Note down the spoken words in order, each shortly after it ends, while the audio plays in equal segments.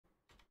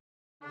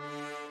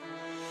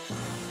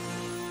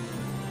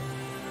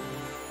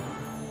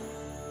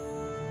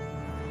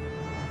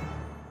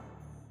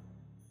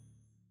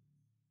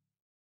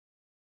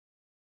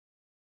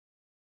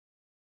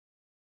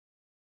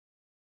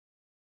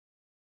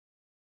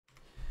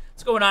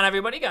What's going on,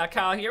 everybody? Got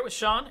Kyle here with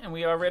Sean, and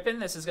we are ripping.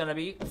 This is going to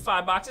be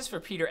 5 boxes for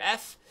Peter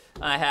F.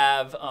 I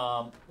have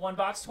 1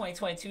 box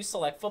 2022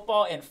 Select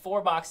Football and 4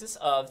 boxes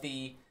of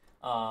the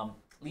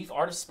Leaf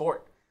Art of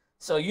Sport.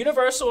 So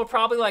Universal will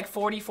probably like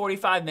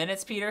 40-45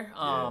 minutes, Peter.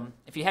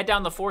 If you head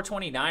down the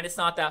 429, it's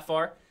not that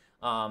far.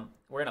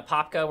 We're in a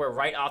Popka. We're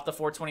right off the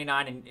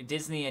 429, and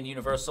Disney and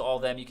Universal, all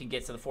of them, you can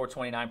get to the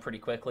 429 pretty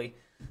quickly.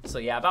 So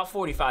yeah, about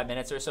 45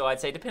 minutes or so,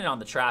 I'd say, depending on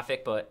the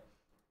traffic, but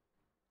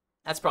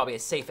that's probably a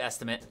safe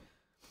estimate.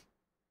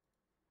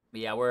 But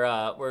yeah, we're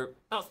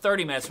about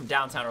 30 minutes from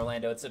downtown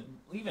Orlando. It's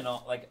even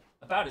like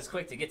about as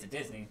quick to get to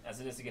Disney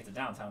as it is to get to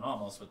downtown,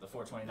 almost, with the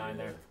 429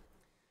 there.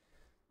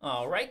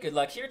 All right, good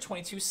luck here.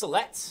 22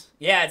 Select.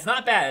 Yeah, it's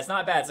not bad. It's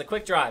not bad. It's a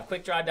quick drive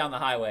down the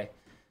highway.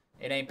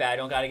 It ain't bad.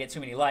 Don't got to get too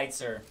many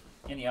lights or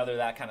any other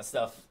that kind of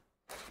stuff.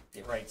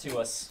 Get right to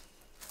us.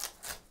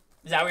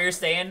 Is that where you're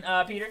staying,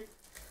 Peter?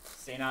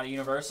 Staying out at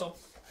Universal?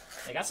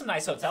 They got some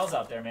nice hotels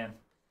out there, man.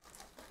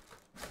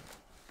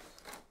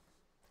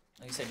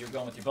 Like you said, you were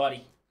going with your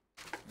buddy.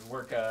 Your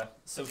work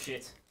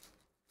associate.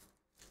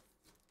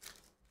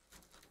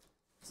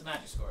 What's the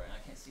Magic score?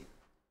 I can't see.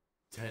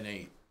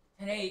 10-8.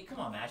 10-8. Come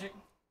on, Magic.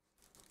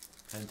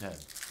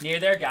 10-10. Near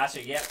there?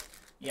 Gotcha. Yep.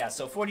 Yeah,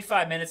 so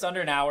 45 minutes,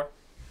 under an hour.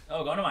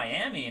 Oh, going to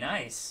Miami.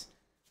 Nice.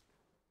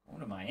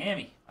 Going to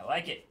Miami. I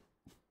like it.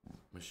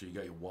 Make sure you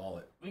got your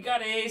wallet. We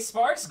got a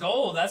Sparks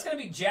Gold. That's going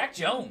to be Jack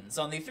Jones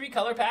on the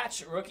 3-color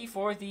patch. Rookie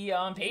for the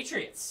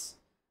Patriots.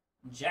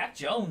 Jack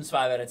Jones,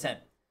 5 out of 10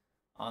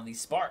 on the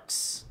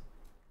Sparks.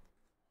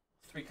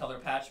 3-color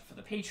patch for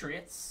the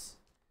Patriots.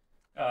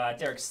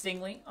 Derek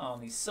Stingley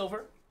on the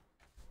silver.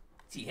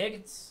 T.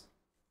 Higgins.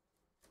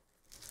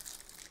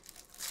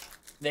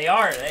 They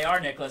are,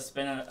 Nicholas.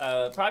 Been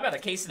probably about a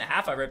case and a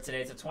half I ripped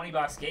today. It's a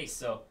 20-box case,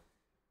 so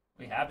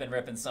we have been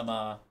ripping some.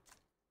 I've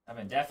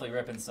been definitely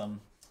ripping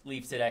some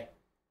Leaf today.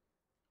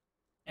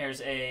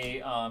 There's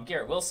a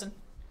Garrett Wilson.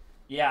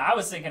 Yeah, I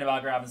was thinking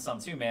about grabbing some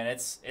too, man.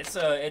 It's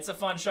a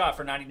fun shot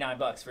for 99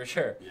 bucks for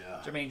sure. Yeah.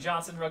 Jermaine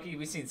Johnson rookie.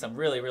 We've seen some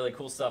really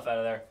cool stuff out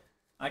of there.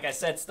 Like I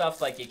said,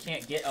 stuff like you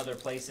can't get other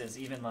places.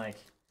 Even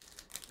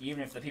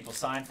if the people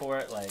sign for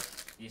it, like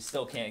you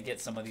still can't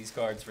get some of these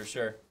cards for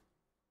sure.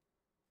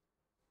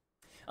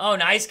 Oh,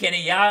 nice,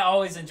 Kenny. Yeah, I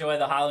always enjoy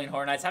the Halloween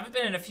Horror Nights. Haven't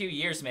been in a few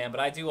years, man, but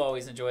I do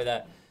always enjoy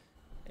that.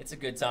 It's a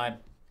good time.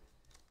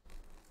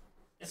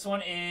 This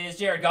one is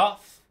Jared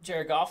Goff.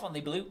 Jared Goff on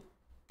the blue.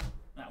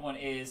 That one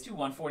is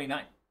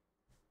 2/149.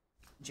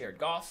 Jared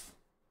Goff.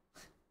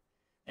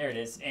 There it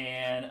is.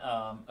 And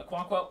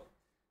Okonkwo.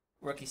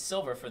 Rookie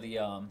silver for the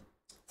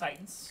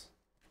Titans.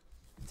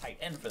 Tight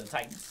end for the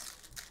Titans.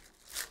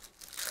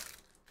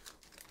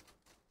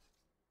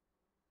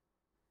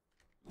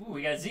 Ooh,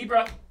 we got a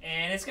Zebra.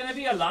 And it's going to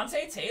be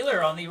Alontae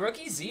Taylor on the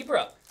rookie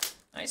Zebra.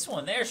 Nice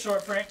one there.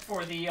 Short print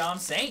for the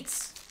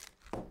Saints.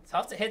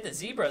 Tough to hit the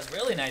Zebras.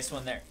 Really nice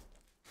one there.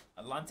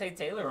 Alontae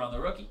Taylor on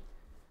the rookie.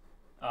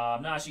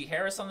 Najee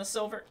Harris on the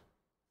silver.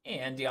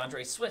 And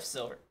DeAndre Swift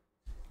silver.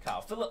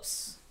 Kyle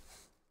Phillips.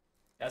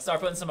 Gotta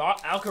start putting some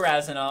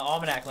Alcaraz in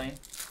Almanac Lane.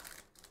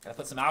 Gotta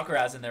put some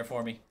Alcaraz in there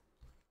for me.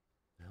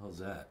 The hell's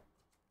that?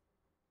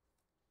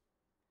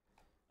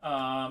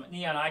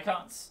 Neon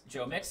Icons.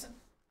 Joe Mixon.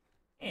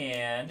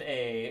 And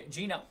a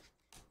Geno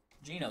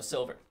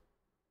silver.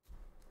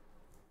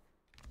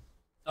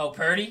 Oh,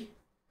 Purdy.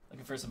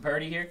 Looking for some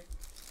Purdy here.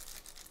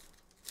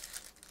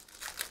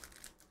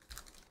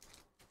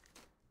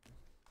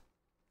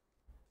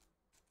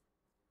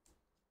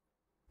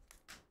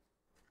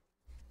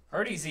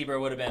 Purdy Zebra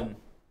would have been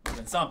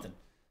something.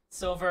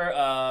 Silver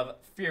of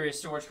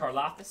Furious George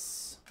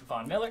Karlaftis.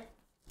 Von Miller.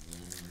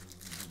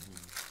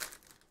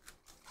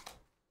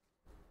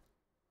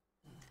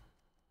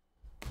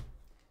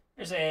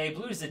 There's a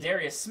blue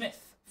Zadarius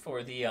Smith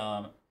for the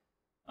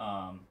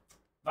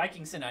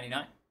Vikings in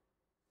 99.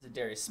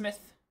 Zadarius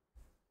Smith.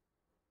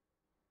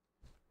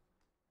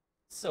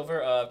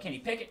 Silver of Kenny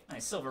Pickett.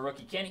 Nice silver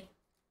rookie Kenny.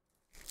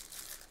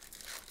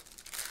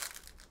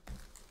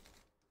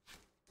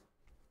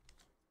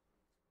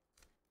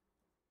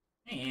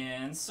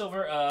 And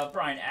silver of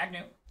Brian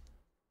Agnew,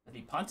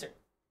 the punter.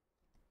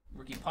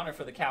 Rookie punter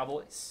for the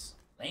Cowboys.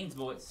 Lane's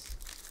boys.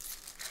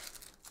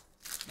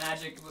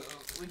 Magic,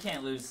 we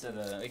can't lose to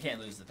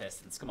the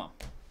Pistons. Come on.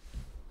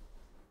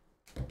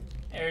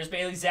 There's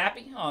Bailey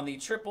Zappi on the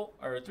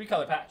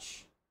 3-color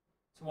patch.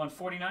 It's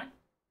 149.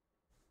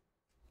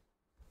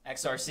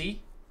 XRC.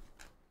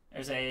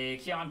 There's a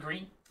Keon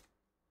Green.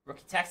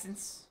 Rookie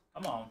Texans.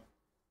 Come on.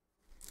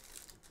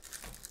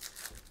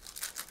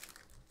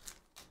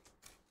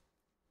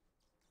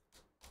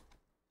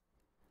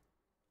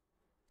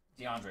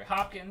 DeAndre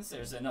Hopkins.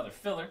 There's another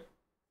filler.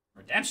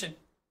 Redemption.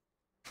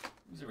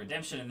 Who's a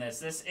redemption in this?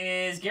 This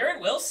is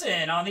Garrett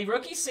Wilson on the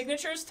rookie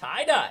signatures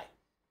tie-dye.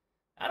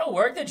 That'll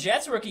work. The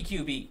Jets rookie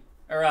QB.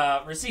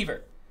 Or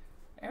receiver.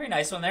 Very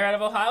nice one there out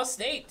of Ohio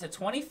State. To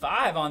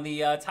 25 on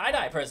the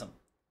tie-dye prism.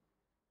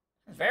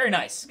 Very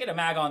nice. Get a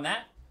mag on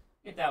that.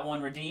 Get that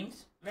one redeemed.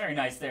 Very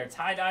nice there.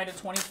 Tie-dye to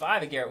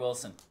 25 of Garrett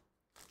Wilson.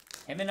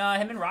 Him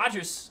and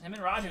Rodgers. Him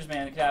and Rodgers,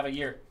 man, they could have a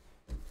year.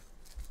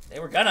 They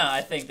were gonna,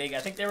 I think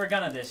they were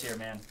gonna this year,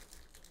 man.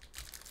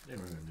 They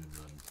were gonna do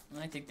nothing.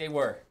 I think they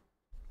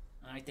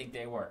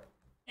were.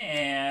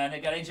 And I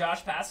got a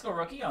Josh Pascal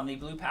rookie on the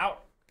Blue Power.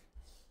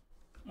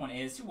 One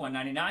is to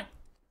 199.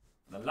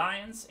 The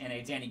Lions, and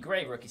a Danny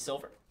Gray rookie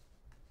silver.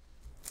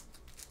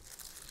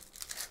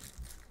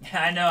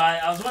 Yeah, I know.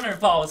 I was wondering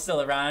if Paul was still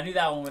around. I knew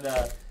that one would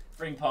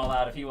bring Paul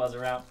out if he was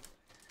around.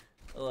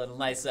 A little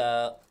nice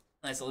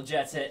little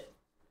Jets hit.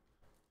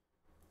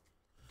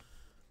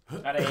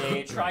 Got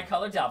a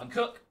tricolor Dalvin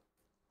Cook.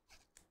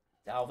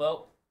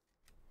 Dalvo.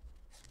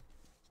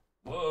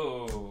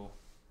 Whoa.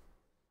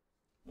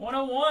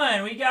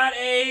 101. We got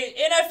a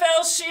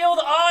NFL Shield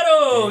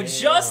auto. Damn.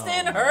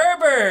 Justin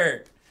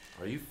Herbert.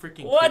 Are you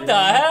freaking What kidding the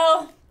me?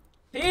 hell?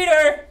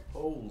 Peter.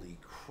 Holy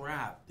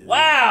crap, dude.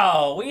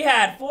 Wow. We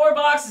had 4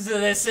 boxes of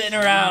this sitting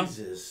around.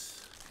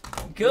 Jesus.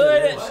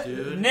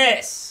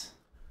 Goodness.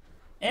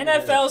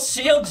 NFL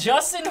Shield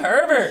Justin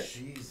Herbert.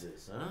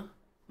 Jesus, huh?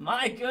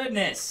 My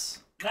goodness.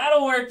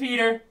 That'll work,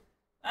 Peter.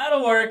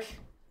 That'll work.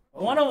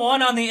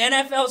 101 on the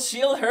NFL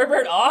Shield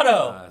Herbert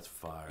auto. That's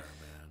fire,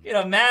 man.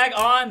 Get a mag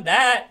on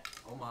that.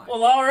 Oh my.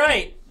 Well, all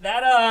right.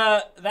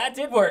 That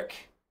did work.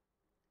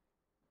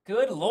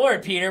 Good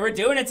Lord, Peter. We're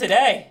doing it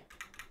today.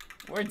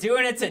 We're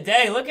doing it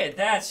today. Look at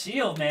that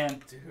shield,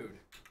 man. Dude.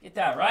 Get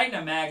that right in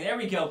a mag. There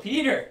we go,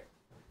 Peter.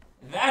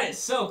 That is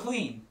so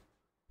clean.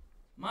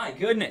 My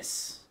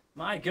goodness.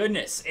 My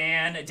goodness.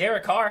 And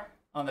Derek Carr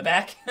on the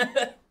back.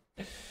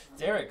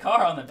 Derek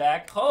Carr on the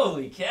back.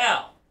 Holy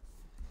cow.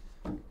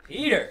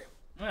 Peter.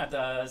 I'm going to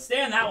have to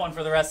stand that one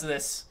for the rest of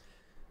this.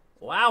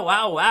 Wow,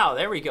 wow, wow.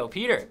 There we go,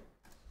 Peter.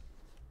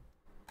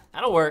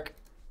 That'll work.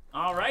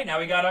 All right, now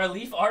we got our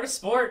Leaf Artist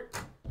Sport.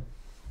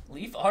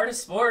 Leaf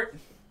Artist Sport.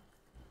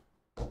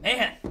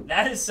 Man,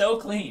 that is so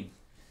clean.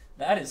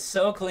 That is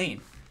so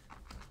clean.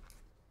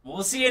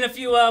 We'll see you in a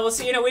few. We'll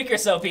see you in a week or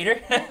so,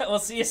 Peter. We'll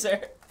see you,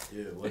 sir.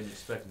 Dude, wasn't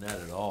expecting that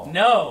at all.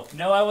 No,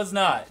 I was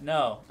not.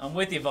 No, I'm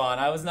with you, Vaughn.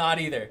 I was not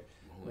either.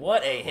 Holy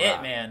what a crap.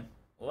 hit, man.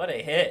 What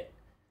a hit.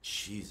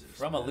 Jesus.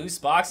 From man. a loose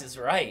box is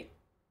right.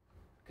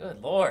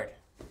 Good Lord.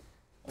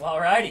 Well,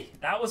 alrighty.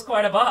 That was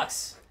quite a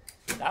box.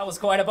 That was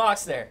quite a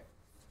box there.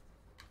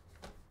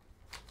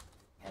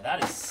 Yeah,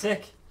 that is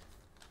sick.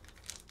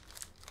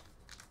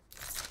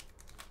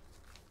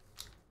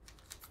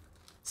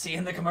 See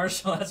in the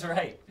commercial, that's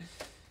right.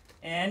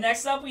 And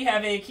next up, we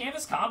have a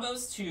Canvas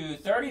Combos to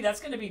 30. That's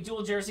going to be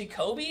dual jersey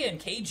Kobe and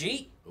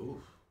KG.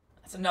 Ooh.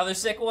 That's another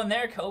sick one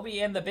there. Kobe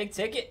and the big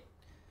ticket.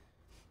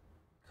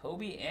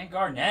 Kobe and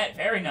Garnett.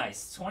 Very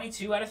nice.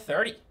 22 out of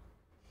 30.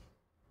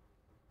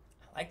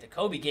 I like the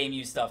Kobe game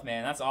use stuff,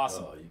 man. That's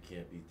awesome. Oh, you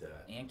can't beat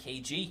that. And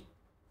KG.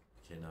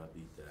 Cannot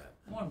beat that.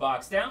 One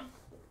box down.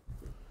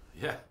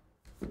 Yeah.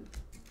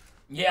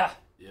 Yeah.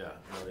 Yeah.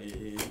 No,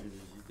 he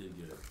did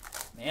good.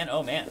 Man,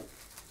 oh man.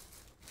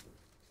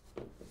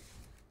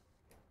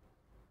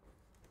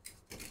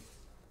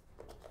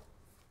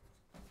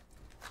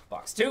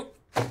 Box 2.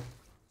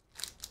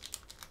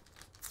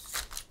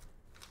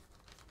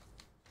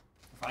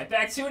 Right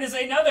back to it is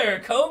another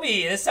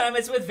Kobe. This time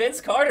it's with Vince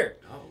Carter.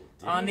 Oh,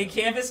 damn. On the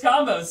Canvas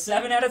Combos,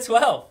 7 out of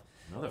 12.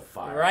 Another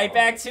fire. Right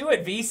back to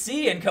it,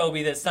 VC and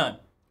Kobe this time.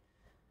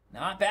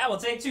 Not bad. We'll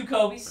take 2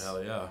 Kobe's.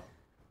 Hell yeah.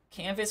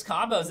 Canvas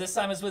Combos. This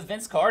time is with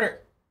Vince Carter.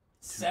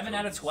 7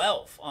 out of Kobe's.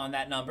 12 on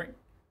that numbering.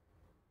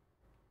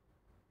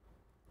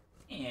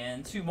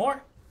 And 2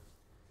 more.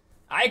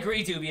 I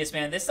agree, Dubious,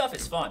 man. This stuff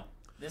is fun.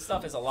 This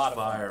stuff is a lot of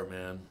fun. Fire,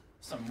 man.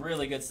 Some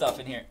really good stuff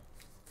in here.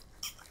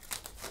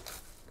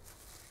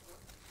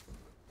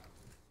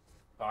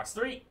 Box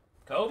 3,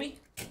 Kobe.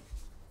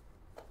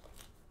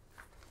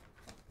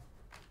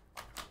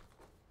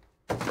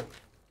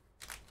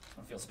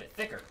 One feels a bit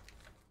thicker.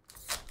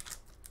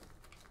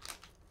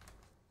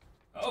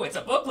 Oh, it's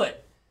a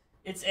booklet.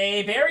 It's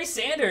a Barry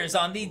Sanders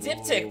on the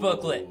Diptych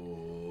booklet.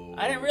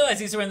 I didn't realize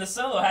these were in the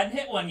solo. I hadn't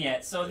hit one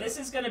yet. So this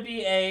is going to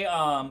be a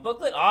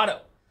booklet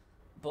auto.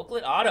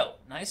 Booklet auto.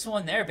 Nice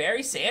one there.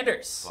 Barry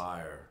Sanders.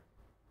 Fire.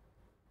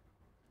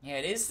 Yeah,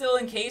 it is still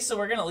in case, so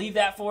we're going to leave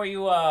that for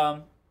you.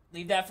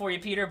 Leave that for you,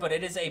 Peter, but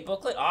it is a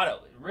booklet auto.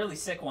 Really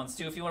sick ones,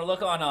 too. If you want to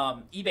look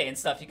on eBay and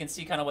stuff, you can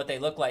see kind of what they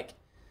look like.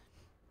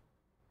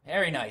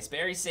 Very nice.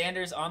 Barry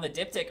Sanders on the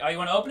Diptych. Oh, you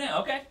want to open it?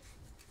 Okay.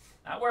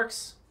 That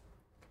works.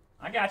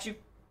 I got you.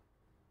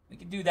 We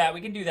can do that.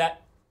 We can do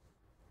that.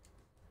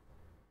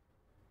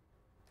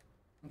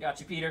 Got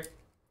you, Peter.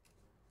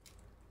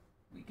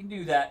 We can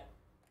do that.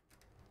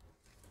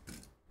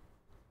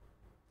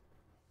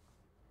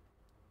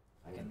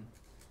 I can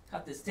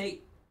cut this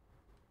tape.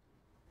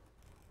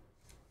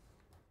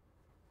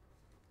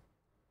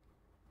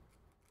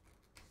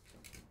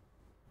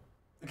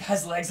 The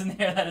guy's legs in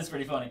there. That is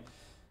pretty funny.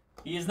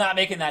 He is not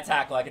making that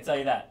tackle, I can tell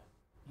you that.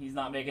 He's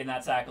not making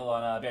that tackle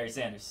on Barry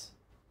Sanders.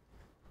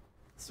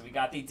 So we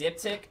got the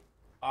Diptych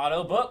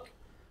auto book.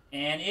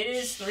 And it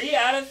is 3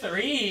 out of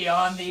 3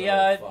 on the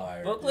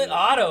fire, booklet dude.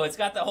 auto. It's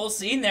got the whole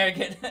scene there.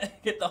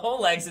 Get the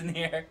whole legs in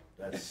here.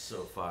 That's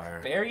so fire.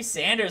 Barry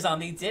Sanders on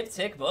the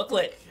Diptych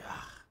booklet.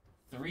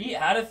 Yeah. 3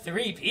 out of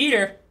 3.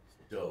 Peter.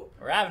 Dope.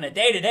 We're having a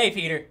day today,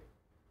 Peter.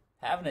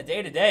 Having a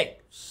day today.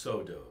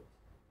 So dope.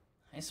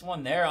 Nice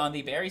one there on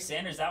the Barry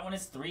Sanders. That one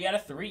is 3 out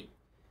of 3.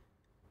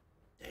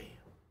 Damn.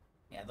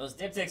 Yeah, those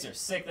diptychs are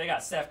sick. They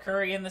got Steph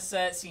Curry in the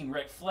set. Seen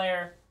Ric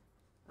Flair.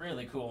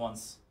 Really cool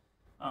ones.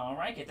 All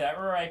right, get that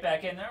right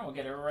back in there. We'll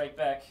get it right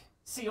back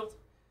sealed.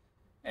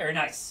 Very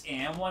nice.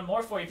 And one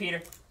more for you,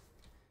 Peter.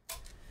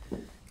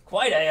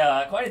 Quite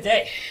a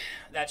day.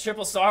 That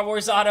triple Star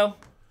Wars auto.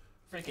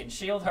 Freaking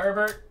Shield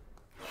Herbert.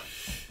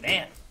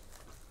 Man.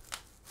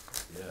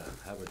 Yeah,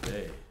 have a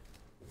day.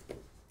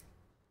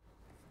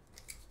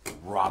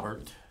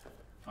 Robert.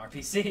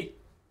 RPC.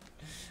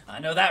 I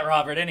know that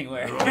Robert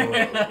anywhere.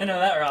 I know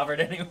that Robert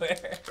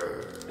anywhere.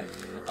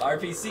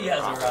 RPC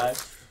has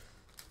arrived.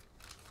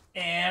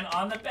 And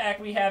on the back,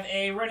 we have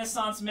a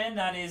Renaissance Men.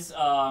 That is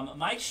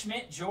Mike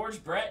Schmidt,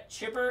 George Brett,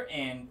 Chipper,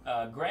 and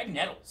Greg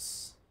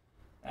Nettles.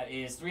 That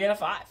is 3 out of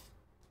 5.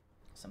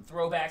 Some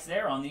throwbacks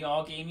there on the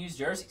all-game used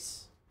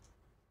jerseys.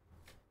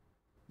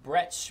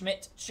 Brett,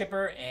 Schmidt,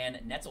 Chipper,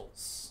 and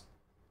Nettles.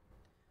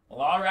 Well,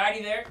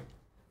 alrighty there.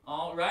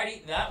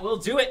 Alrighty, that will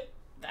do it.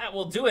 That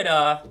will do it,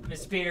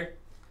 Mr. Peter.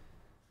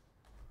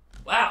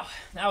 Wow,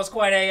 that was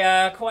quite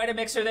a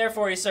mixer there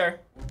for you, sir.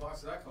 What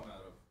box did that come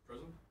out of?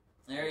 Prism?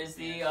 There is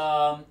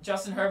the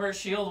Justin Herbert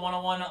Shield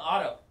 101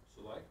 auto.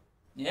 Select?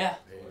 Yeah.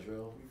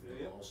 Pedro.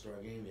 All-Star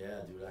game.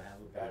 Yeah, dude, I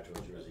have a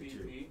Pedro jersey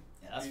too.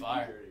 Yeah, that's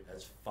fire.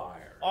 That's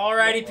fire.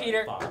 Alrighty,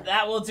 Peter. Fire.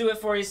 That will do it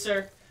for you,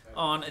 sir.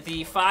 On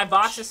the 5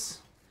 boxes.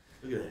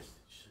 Look at this.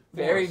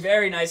 Very,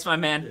 very nice, my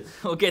man.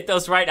 We'll get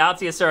those right out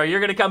to you, sir.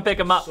 You're going to come pick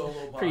them up.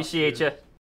 Appreciate you.